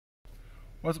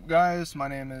What's up, guys? My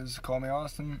name is Call Me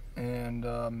Austin, and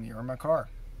you're in my car.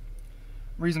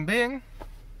 Reason being,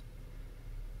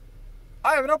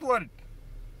 I haven't uploaded.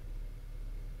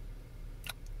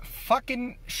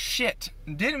 Fucking shit.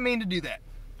 Didn't mean to do that.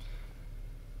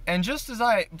 And just as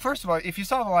first of all, if you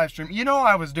saw the live stream, you know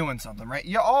I was doing something, right?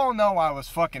 You all know I was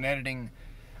fucking editing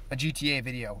a GTA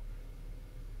video.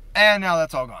 And now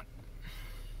that's all gone.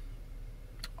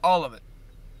 All of it.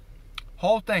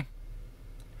 Whole thing.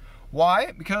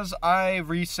 Why? Because I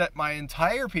reset my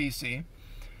entire PC,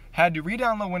 had to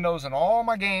re-download Windows and all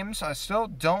my games. I still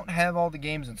don't have all the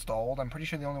games installed. I'm pretty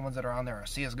sure the only ones that are on there are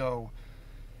CSGO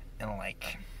and,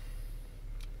 like,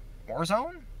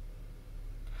 Warzone?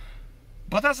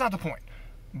 But that's not the point.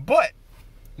 But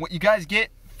what you guys get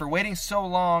for waiting so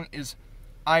long is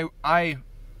I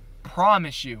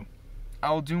promise you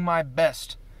I will do my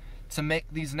best to make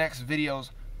these next videos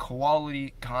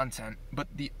quality content, but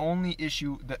the only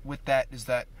issue with that is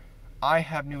that I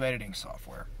have new editing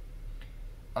software.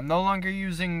 I'm no longer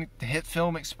using the Hit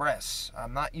Film Express.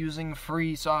 I'm not using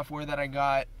free software that I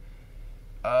got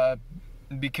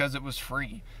because it was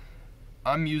free.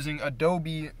 I'm using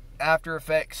Adobe After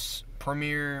Effects,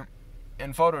 Premiere,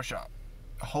 and Photoshop.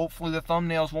 Hopefully the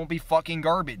thumbnails won't be fucking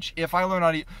garbage. If I learn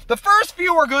how to... The first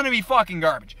few are going to be fucking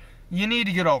garbage. You need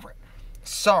to get over it.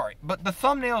 Sorry, but the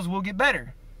thumbnails will get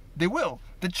better. They will.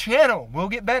 The channel will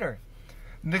get better.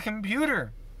 The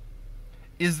computer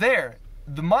is there.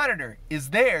 The monitor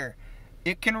is there.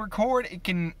 It can record. It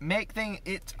can make things.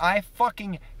 I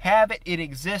fucking have it. It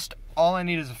exists. All I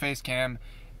need is a face cam.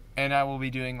 And I will be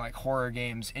doing like horror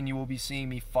games. And you will be seeing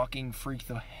me fucking freak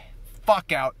the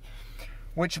fuck out.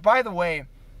 Which, by the way,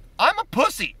 I'm a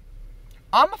pussy.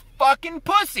 I'm a fucking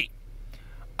pussy.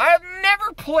 I have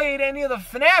never played any of the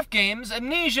FNAF games,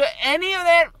 Amnesia, any of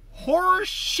that horror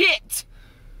shit,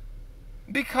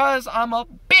 because I'm a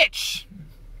bitch.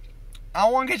 I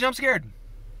don't want to get jump scared.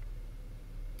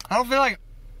 I don't feel like it.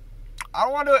 I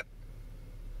don't want to do it.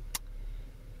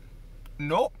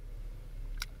 Nope.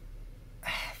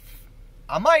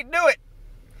 I might do it,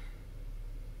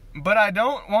 but I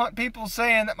don't want people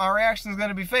saying that my reaction is going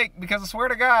to be fake, because I swear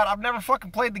to God, I've never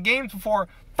fucking played the games before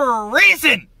for a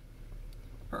reason.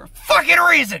 For a fucking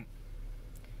reason.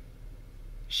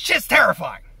 Shit's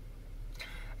terrifying.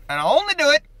 And I'll only do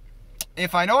it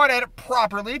if I know how to edit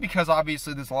properly, because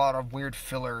obviously there's a lot of weird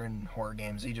filler in horror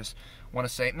games. You just want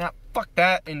to say, nah, fuck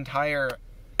that entire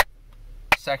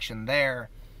section there.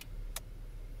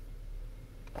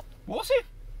 We'll see.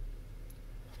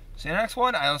 See you next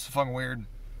one. I know it's fucking weird.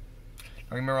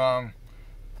 Don't get me wrong.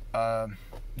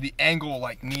 The angle,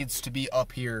 like, needs to be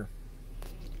up here.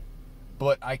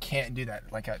 But I can't do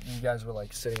that. Like, you guys were,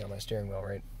 like, sitting on my steering wheel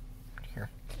right here.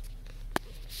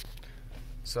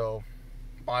 So,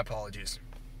 my apologies.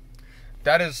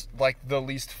 That is, like, the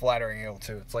least flattering angle,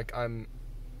 too. It's like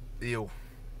ew.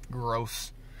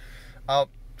 Gross. I'm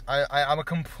a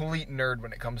complete nerd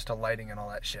when it comes to lighting and all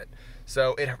that shit.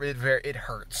 So, it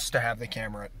hurts to have the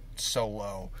camera so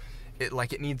low.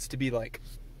 It needs to be, like,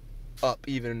 up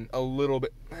even a little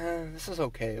bit. This is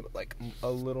okay, but, like, a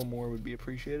little more would be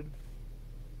appreciated.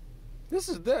 This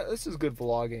is good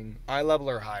vlogging. Eye level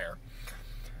or higher.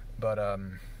 But,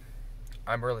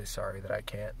 I'm really sorry that I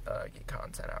can't get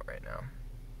content out right now.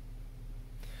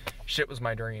 Shit was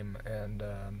my dream, and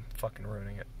fucking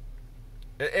ruining it.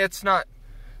 It's not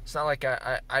like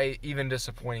I even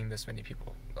disappointing this many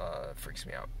people freaks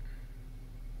me out.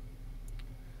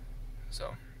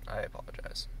 So, I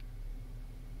apologize.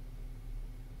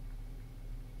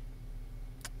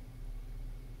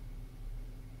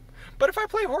 But if I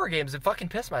play horror games and fucking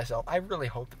piss myself, I really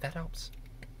hope that helps.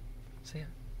 See ya.